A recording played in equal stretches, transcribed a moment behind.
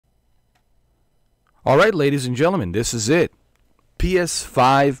All right, ladies and gentlemen, this is it.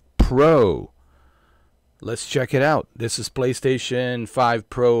 PS5 Pro. Let's check it out. This is PlayStation 5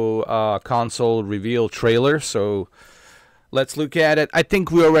 Pro console reveal trailer. So let's look at it. I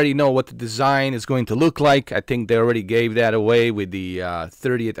think we already know what the design is going to look like. I think they already gave that away with the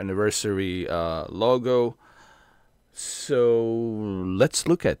 30th anniversary logo. So let's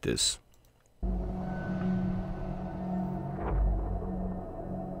look at this.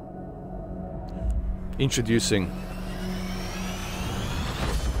 Introducing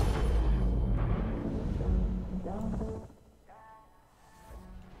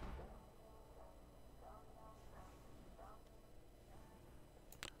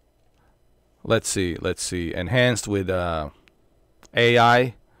let's see, enhanced with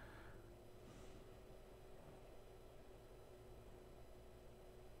AI.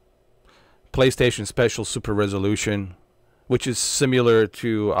 PlayStation Special Super Resolution, which is similar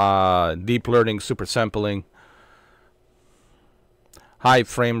to deep learning super sampling. High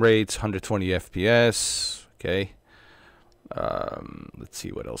frame rates, 120 FPS. Okay. Let's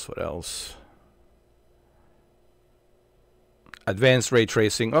see what else. Advanced ray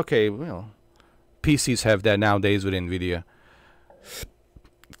tracing. Okay, well, PCs have that nowadays with NVIDIA.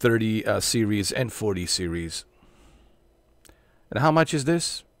 30 series and 40 series. And how much is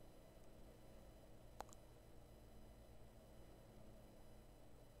this?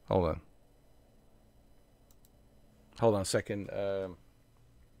 Hold on a second.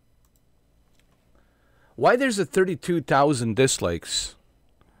 Why there's a 32,000 dislikes?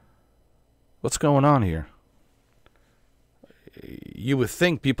 What's going on here? You would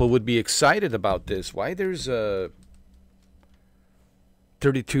think people would be excited about this. Why there's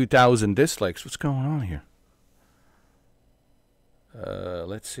 32,000 dislikes? What's going on here?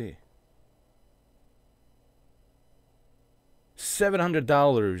 Let's see.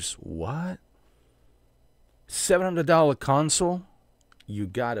 $700. What? $700 console? You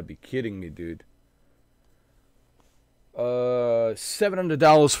gotta be kidding me, dude.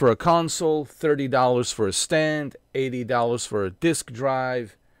 $700 for a console, $30 for a stand, $80 for a disc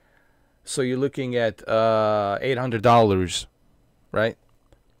drive. So you're looking at $800, right?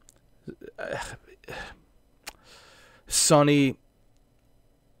 Sony,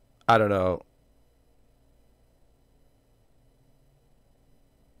 I don't know.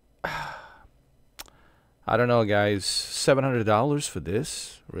 I don't know, guys. $700 for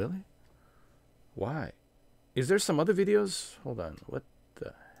this? Really? Why? Is there some other videos? Hold on. What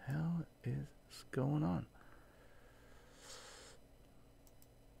the hell is going on?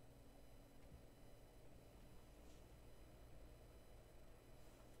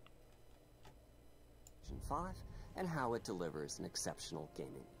 PlayStation 5 and how it delivers an exceptional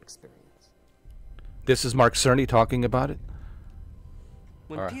gaming experience. This is Mr Cerni talking about it.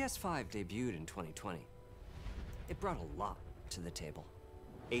 When PS5 debuted in 2020, it brought a lot to the table.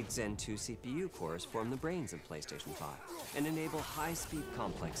 8 Zen 2 CPU cores form the brains of PlayStation 5 and enable high-speed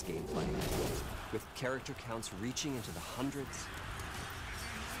complex gameplay, with character counts reaching into the hundreds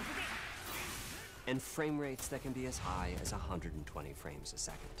and frame rates that can be as high as 120 frames a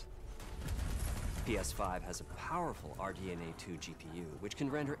second. PS5 has a powerful RDNA 2 GPU, which can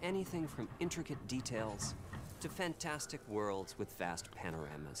render anything from intricate details to fantastic worlds with vast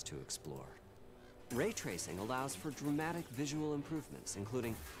panoramas to explore. Ray tracing allows for dramatic visual improvements,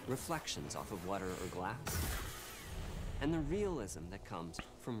 including reflections off of water or glass, and the realism that comes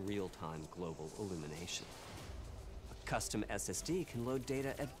from real-time global illumination. A custom SSD can load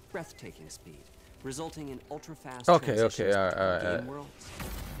data at breathtaking speed, resulting in ultra-fast transitions between game worlds.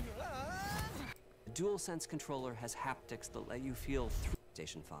 The DualSense controller has haptics that let you feel through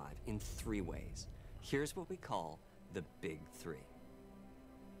PlayStation 5 in 3 ways. Here's what we call the Big 3.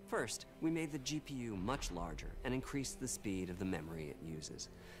 First, we made the GPU much larger and increased the speed of the memory it uses.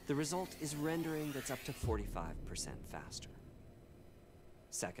 The result is rendering that's up to 45% faster.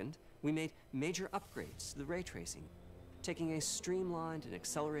 Second, we made major upgrades to the ray tracing, taking a streamlined and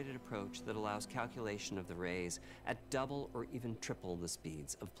accelerated approach that allows calculation of the rays at double or even triple the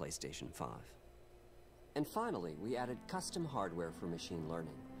speeds of PlayStation 5. And finally, we added custom hardware for machine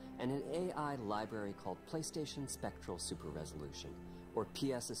learning and an AI library called PlayStation Spectral Super Resolution, or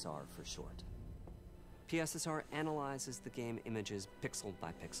PSSR for short. PSSR analyzes the game images pixel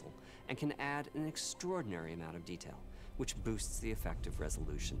by pixel and can add an extraordinary amount of detail, which boosts the effective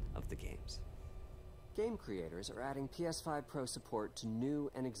resolution of the games. Game creators are adding PS5 Pro support to new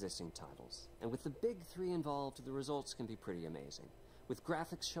and existing titles, and with the Big 3 involved, the results can be pretty amazing, with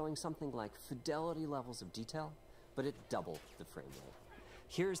graphics showing something like fidelity levels of detail, but at double the frame rate.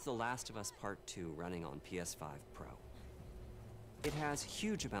 Here's The Last of Us Part 2 running on PS5 Pro. It has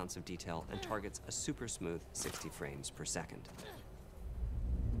huge amounts of detail and targets a super smooth 60 frames per second.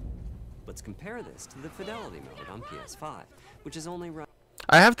 Let's compare this to the fidelity mode on PS5, which is only run.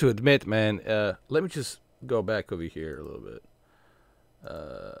 I have to admit, man, let me just go back over here a little bit.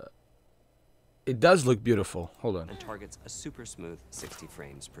 It does look beautiful. Hold on. And targets a super smooth 60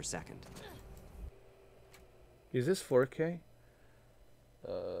 frames per second. Is this 4K?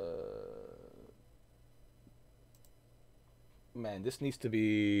 Man, this needs to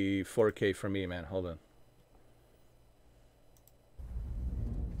be 4K for me, man. Hold on.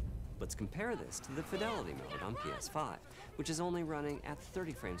 Let's compare this to the fidelity mode on PS5, which is only running at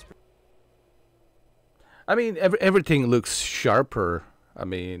 30 frames per. I mean, everything looks sharper. I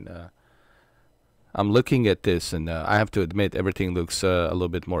mean, I'm looking at this, and I have to admit, everything looks a little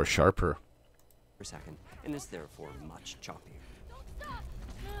bit more sharper. Per second, and is therefore much choppier.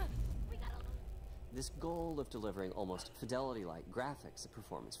 This goal of delivering almost fidelity-like graphics at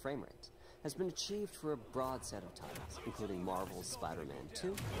performance frame rates has been achieved for a broad set of titles, including Marvel's Spider-Man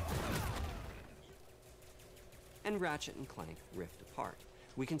 2 and Ratchet & Clank Rift Apart.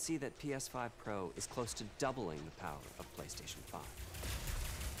 We can see that PS5 Pro is close to doubling the power of PlayStation 5.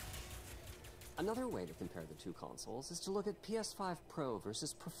 Another way to compare the two consoles is to look at PS5 Pro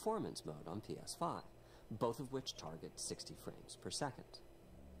versus Performance mode on PS5, both of which target 60 frames per second.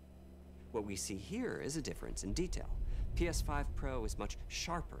 What we see here is a difference in detail. PS5 Pro is much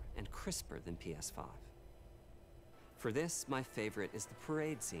sharper and crisper than PS5. For this, my favorite is the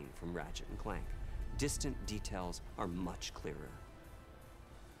parade scene from Ratchet & Clank. Distant details are much clearer.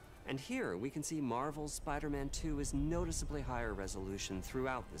 And here we can see Marvel's Spider-Man 2 is noticeably higher resolution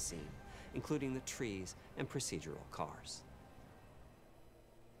throughout the scene, including the trees and procedural cars.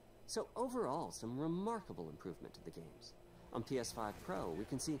 So overall, some remarkable improvement to the games. On PS5 Pro, we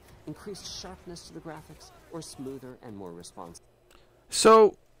can see increased sharpness to the graphics, or smoother and more responsive.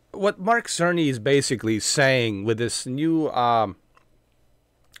 So, what Mr Cerni is basically saying with this new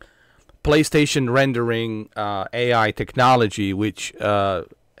PlayStation rendering AI technology, which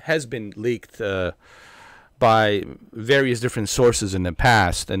has been leaked by various different sources in the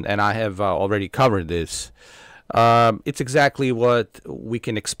past, and I have already covered this. It's exactly what we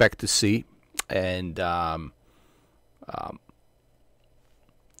can expect to see, and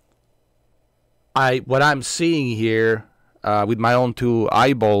what I'm seeing here with my own two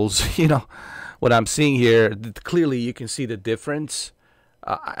eyeballs, you know, what I'm seeing here, clearly you can see the difference.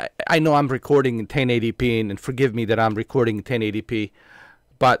 I know I'm recording in 1080p, and forgive me that I'm recording in 1080p,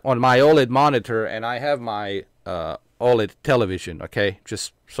 but on my OLED monitor, and I have my OLED television, okay,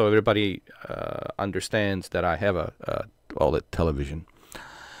 just so everybody understands that I have a OLED television,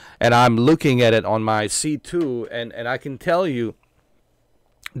 and I'm looking at it on my C2, and I can tell you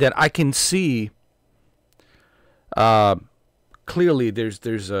that I can see clearly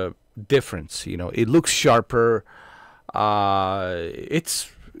there's a difference. You know, it looks sharper. You're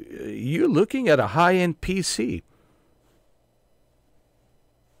looking at a high-end PC.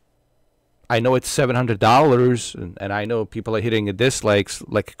 I know it's $700, and I know people are hitting the dislikes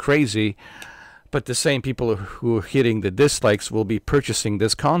like crazy, but the same people who are hitting the dislikes will be purchasing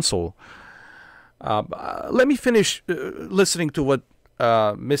this console. Let me finish listening to what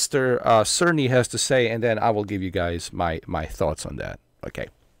Mr. Cerni has to say, and then I will give you guys my thoughts on that. Okay,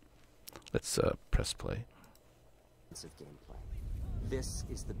 let's press play. Gameplay. This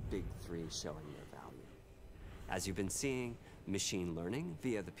is the big three showing their value. As you've been seeing, machine learning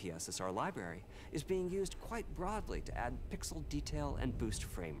via the PSSR library is being used quite broadly to add pixel detail and boost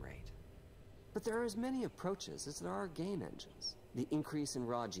frame rate. But there are as many approaches as there are game engines. The increase in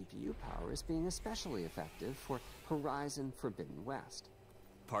raw GPU power is being especially effective for Horizon Forbidden West.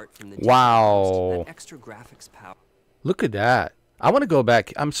 Apart from the wow, extra graphics power. Look at that. I want to go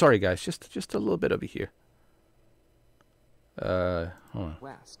back. I'm sorry, guys. Just a little bit over here. Hold on.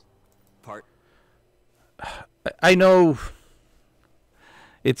 West. I know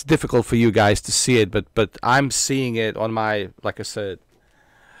it's difficult for you guys to see it, but I'm seeing it on my, like I said,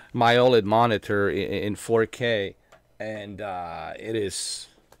 my OLED monitor in 4K, and it is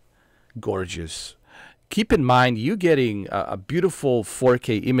gorgeous. Keep in mind, you're getting a beautiful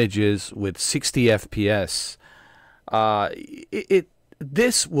 4K images with 60 FPS.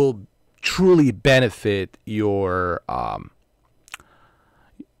 This will truly benefit your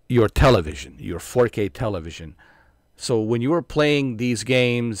television, your 4K television. So when you are playing these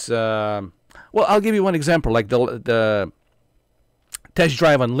games, well, I'll give you one example. Like the Test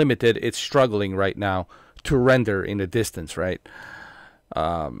Drive Unlimited, it's struggling right now to render in the distance, right?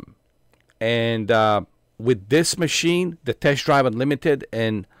 With this machine, the Test Drive Unlimited,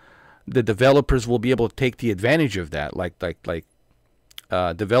 and the developers will be able to take the advantage of that. Like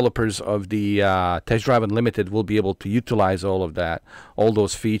developers of the Test Drive Unlimited will be able to utilize all of that, all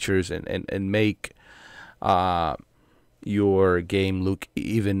those features, and make your game look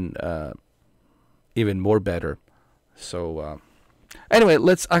even more better. So anyway,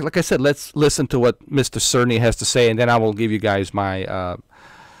 let's like I said, let's listen to what Mr. Cerni has to say, and then I will give you guys my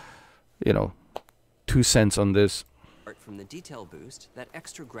 2 cents on this. From the detail boost, that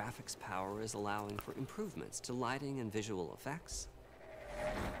extra graphics power is allowing for improvements to lighting and visual effects,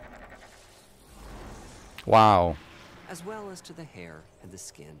 Wow. as well as to the hair and the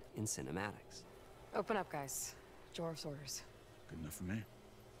skin in cinematics. Open up, guys. Jorv's orders. Good enough for me.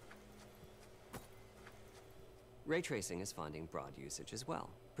 Ray tracing is finding broad usage as well,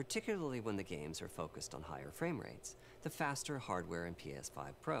 particularly when the games are focused on higher frame rates. The faster hardware in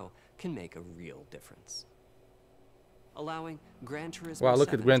PS5 Pro can make a real difference. Allowing Gran Turismo Wow, look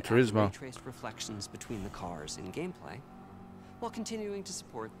at 7 Gran to add Turismo. ray-traced reflections between the cars in gameplay, while continuing to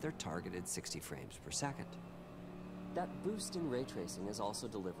support their targeted 60 frames per second. That boost in ray tracing is also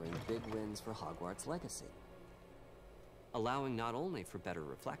delivering big wins for Hogwarts Legacy, allowing not only for better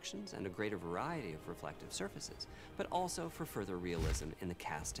reflections and a greater variety of reflective surfaces, but also for further realism in the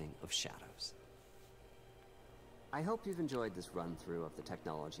casting of shadows. I hope you've enjoyed this run-through of the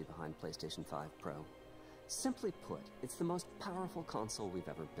technology behind PlayStation 5 Pro. Simply put, it's the most powerful console we've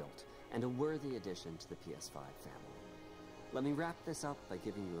ever built, and a worthy addition to the PS5 family. Let me wrap this up by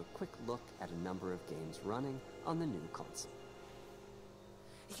giving you a quick look at a number of games running on the new console.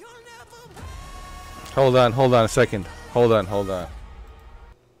 Hold on a second. Hold on.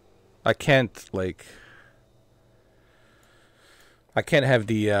 I can't have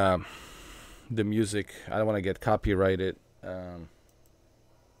the music. I don't want to get copyrighted.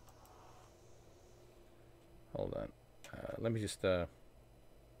 Hold on. Let me just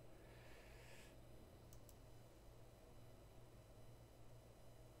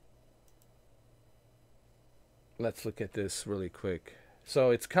let's look at this really quick. So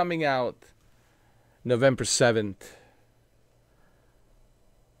it's coming out November 7th,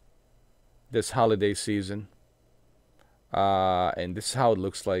 this holiday season. And this is how it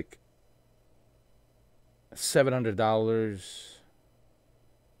looks like. $700.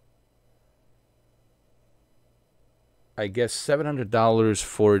 I guess $700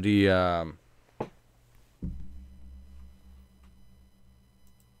 for the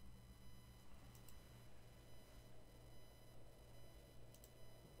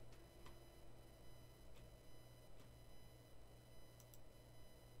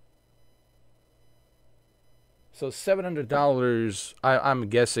so $700 I'm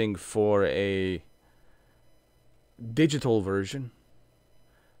guessing for a digital version.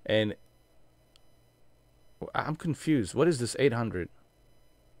 And I'm confused. What is this 800?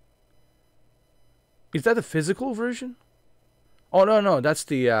 Is that the physical version? Oh, no. That's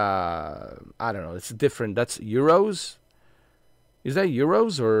the, I don't know. It's different. That's euros? Is that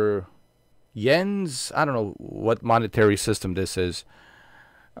euros or yens? I don't know what monetary system this is.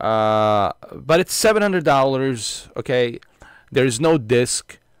 But it's $700. Okay. There's no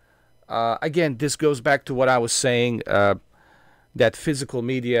disc. Again, this goes back to what I was saying. That physical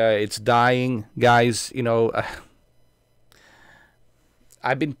media, it's dying, guys.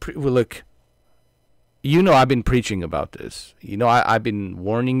 I've been look. I've been preaching about this. I've been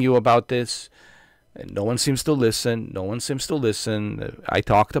warning you about this, and no one seems to listen. I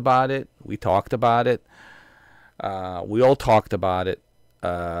talked about it. We talked about it. We all talked about it,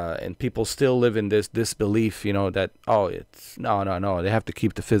 and people still live in this disbelief. That it's no. They have to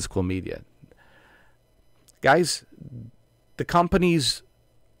keep the physical media, guys. The companies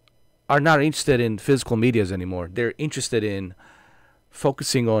are not interested in physical medias anymore. They're interested in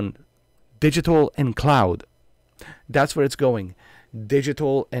focusing on digital and cloud. That's where it's going.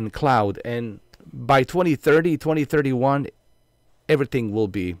 Digital and cloud. And by 2030, 2031, everything will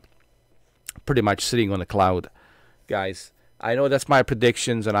be pretty much sitting on the cloud. Guys, I know that's my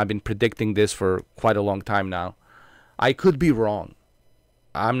predictions, and I've been predicting this for quite a long time now. I could be wrong.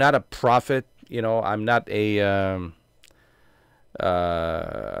 I'm not a prophet. I'm not a...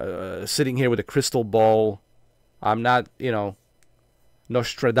 sitting here with a crystal ball. I'm not,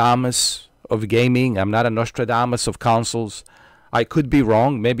 Nostradamus of gaming. I'm not a Nostradamus of consoles. I could be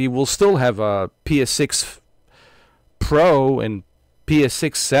wrong. Maybe we'll still have a PS6 Pro and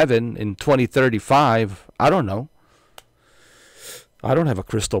PS6 7 in 2035. I don't know. I don't have a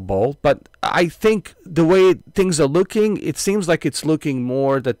crystal ball, but I think the way things are looking, it seems like it's looking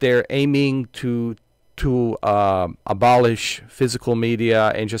more that they're aiming to abolish physical media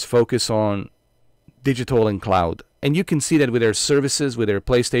and just focus on digital and cloud. And you can see that with their services, with their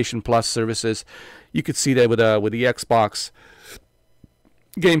PlayStation Plus services. You could see that with the Xbox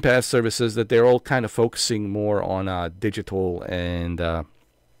Game Pass services, that they're all kind of focusing more on digital and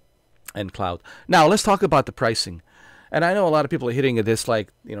cloud. Now let's talk about the pricing. And I know a lot of people are hitting a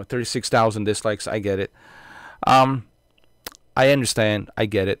dislike, 36,000 dislikes. I get it. I understand. I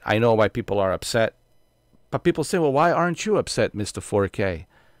get it. I know why people are upset. But people say, well, why aren't you upset, Mr. 4K?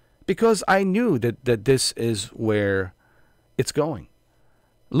 Because I knew that this is where it's going.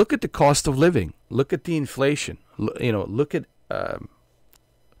 Look at the cost of living. Look at the inflation. Look at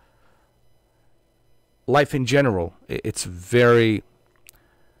life in general. It's very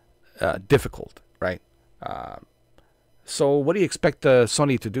difficult, right? So what do you expect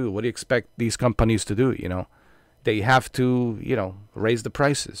Sony to do? What do you expect these companies to do? They have to, raise the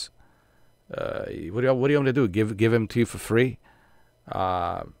prices. What do you want to do? Give them to you for free?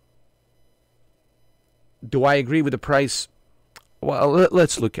 Do I agree with the price? Well,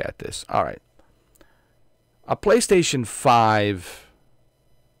 let's look at this. All right. A PlayStation 5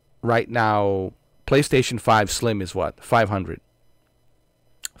 right now, PlayStation 5 Slim is what? $500.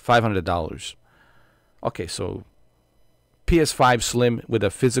 Okay, so PS5 Slim with a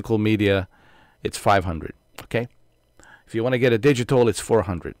physical media, it's $500. Okay? If you want to get a digital, it's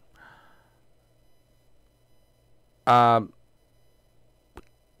 $400.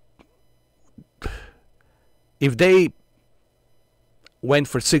 If they went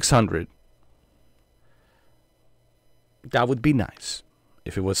for $600, that would be nice.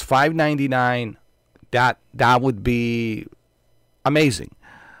 If it was $599, that would be amazing.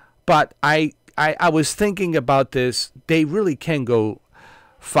 But I was thinking about this. They really can go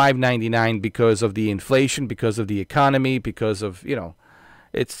 $599 because of the inflation, because of the economy, because of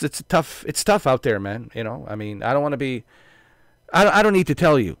it's tough out there, man. I mean, I don't want to be. I don't need to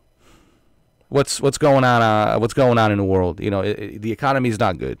tell you what's going on. What's going on in the world? The economy is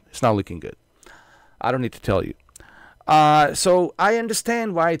not good. It's not looking good. I don't need to tell you. So I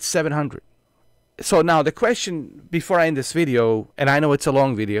understand why it's $700. So now the question before I end this video, and I know it's a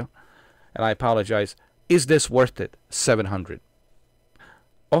long video, and I apologize. Is this worth it? $700.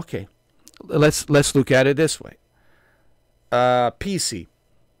 Okay, let's look at it this way. PCs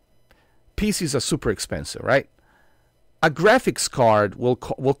are super expensive, right? A graphics card will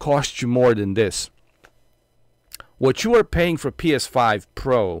cost you more than this. What you are paying for PS5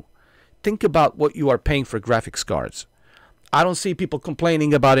 Pro, think about what you are paying for graphics cards. I don't see people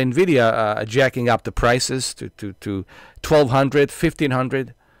complaining about Nvidia jacking up the prices to $1,200,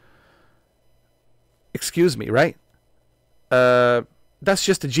 $1,500. Excuse me, right? That's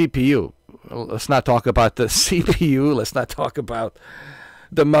just a GPU. Let's not talk about the CPU. Let's not talk about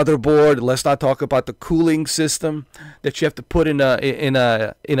the motherboard. Let's not talk about the cooling system that you have to put in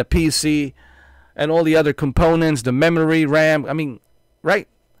a PC, and all the other components, the memory, RAM. I mean, right?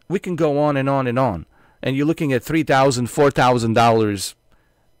 We can go on and on and on. And you're looking at $3,000, $4,000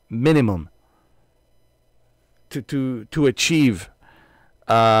 minimum to achieve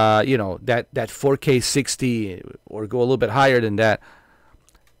that 4K 60, or go a little bit higher than that.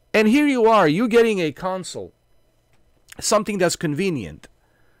 And here you are, you getting a console, something that's convenient,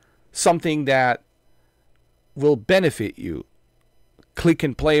 something that will benefit you. Click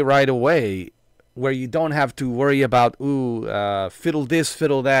and play right away, where you don't have to worry about, fiddle this,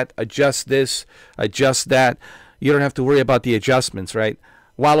 fiddle that, adjust this, adjust that. You don't have to worry about the adjustments, right?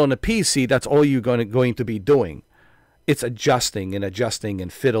 While on a PC, that's all you're going to be doing. It's adjusting and adjusting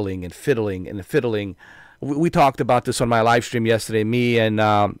and fiddling and fiddling and fiddling. We talked about this on my live stream yesterday, me and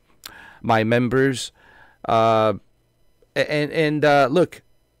my members. Look,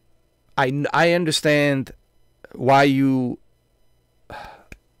 I understand why you.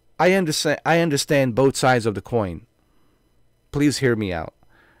 I understand both sides of the coin. Please hear me out.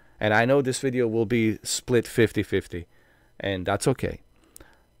 And I know this video will be split 50-50, and that's okay.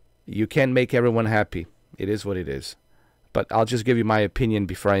 You can't make everyone happy. It is what it is. But I'll just give you my opinion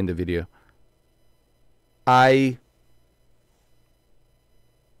before I end the video. I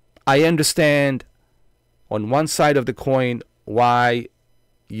understand on one side of the coin why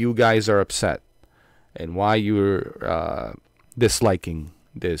you guys are upset, and why you're disliking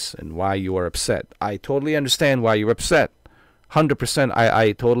this, and why you are upset. I totally understand why you're upset. 100%.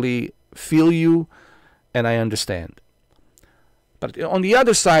 I totally feel you, and I understand. But on the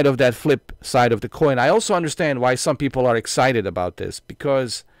other side of that flip side of the coin, I also understand why some people are excited about this,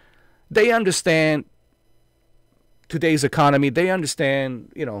 because they understand today's economy. They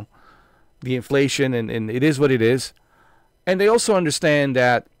understand, the inflation, and it is what it is. And they also understand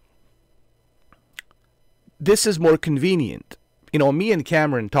that this is more convenient. Me and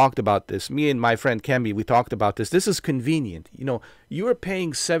Cameron talked about this. Me and my friend Camby, we talked about this. This is convenient. You are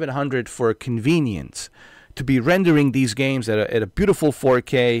paying $700 for convenience to be rendering these games at a beautiful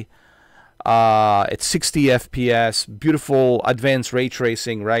 4K, at 60 FPS, beautiful advanced ray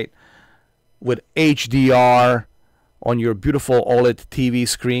tracing, right? With HDR on your beautiful OLED TV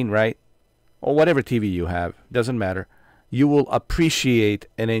screen, right? Or whatever TV you have, doesn't matter. You will appreciate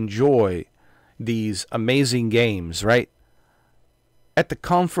and enjoy these amazing games, right? At the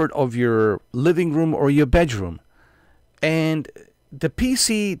comfort of your living room or your bedroom. And the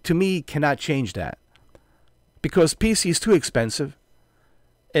PC, to me, cannot change that. Because PC is too expensive.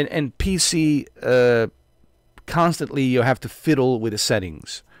 And PC, constantly you have to fiddle with the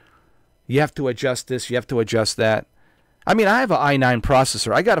settings. You have to adjust this, you have to adjust that. I mean, I have an i9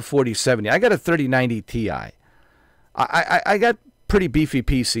 processor. I got a 4070. I got a 3090 Ti. I got pretty beefy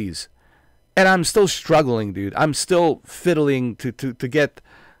PCs. And I'm still struggling, dude. I'm still fiddling to get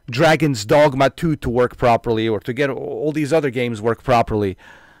Dragon's Dogma 2 to work properly, or to get all these other games work properly.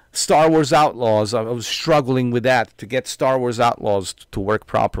 Star Wars Outlaws, I was struggling with that, to get Star Wars Outlaws to work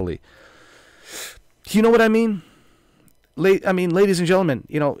properly. You know what I mean? Ladies and gentlemen,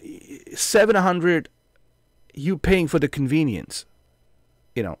 you know, 700, you paying for the convenience.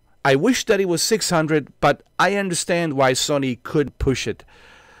 You know, I wish that it was 600, but I understand why Sony could push it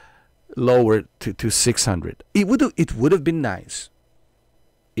lower to 600. It would have been nice.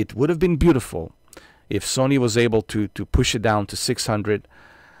 It would have been beautiful if Sony was able to push it down to 600.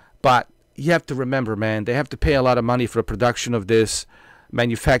 But you have to remember, man, they have to pay a lot of money for the production of this,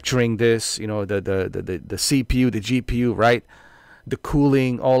 manufacturing this, you know, the CPU, the GPU, right? The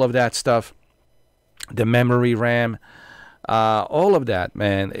cooling, all of that stuff, the memory RAM, all of that,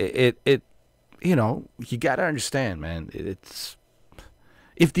 man. It you know, you got to understand, man. It's,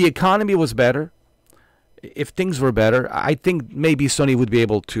 if the economy was better, if things were better, I think maybe Sony would be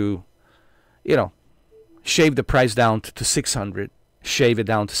able to, you know, shave the price down to 600. Shave it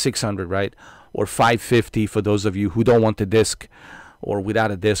down to 600, right? Or 550 for those of you who don't want the disc, or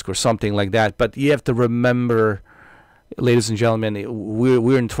without a disc, or something like that. But you have to remember, ladies and gentlemen,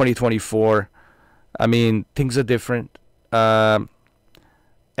 we're in 2024. I mean, things are different. And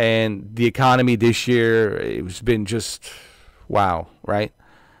the economy this year, it's been just wow, right?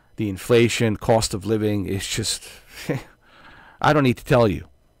 The inflation, cost of living is just, I don't need to tell you.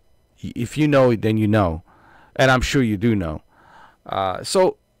 If you know, then you know. And I'm sure you do know.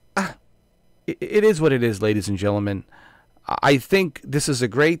 It is what it is, ladies and gentlemen. I think this is a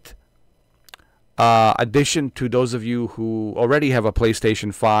great addition to those of you who already have a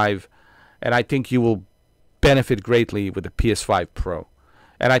PlayStation 5, and I think you will benefit greatly with the PS5 Pro.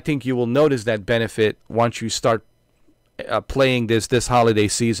 And I think you will notice that benefit once you start playing this holiday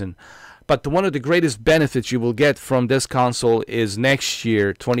season. But one of the greatest benefits you will get from this console is next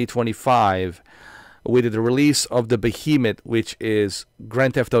year, 2025, with the release of the behemoth, which is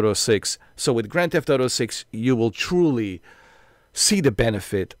Grand Theft Auto 6. So with Grand Theft Auto 6, you will truly see the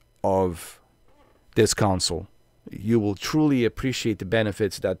benefit of this console. You will truly appreciate the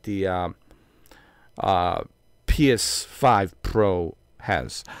benefits that the PS5 Pro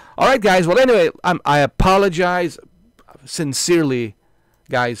has. All right, guys. Well, anyway, I apologize sincerely,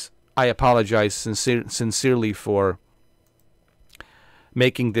 guys. I apologize sincerely for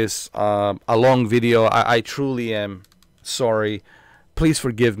making this a long video. I truly am sorry. Please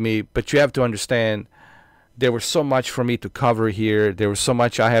forgive me, but you have to understand there was so much for me to cover here. There was so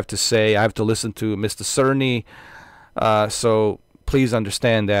much I have to say. I have to listen to Mr. Cerni. So please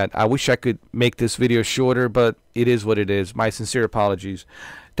understand that. I wish I could make this video shorter, but it is what it is. My sincere apologies.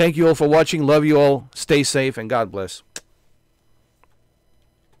 Thank you all for watching. Love you all. Stay safe, and God bless.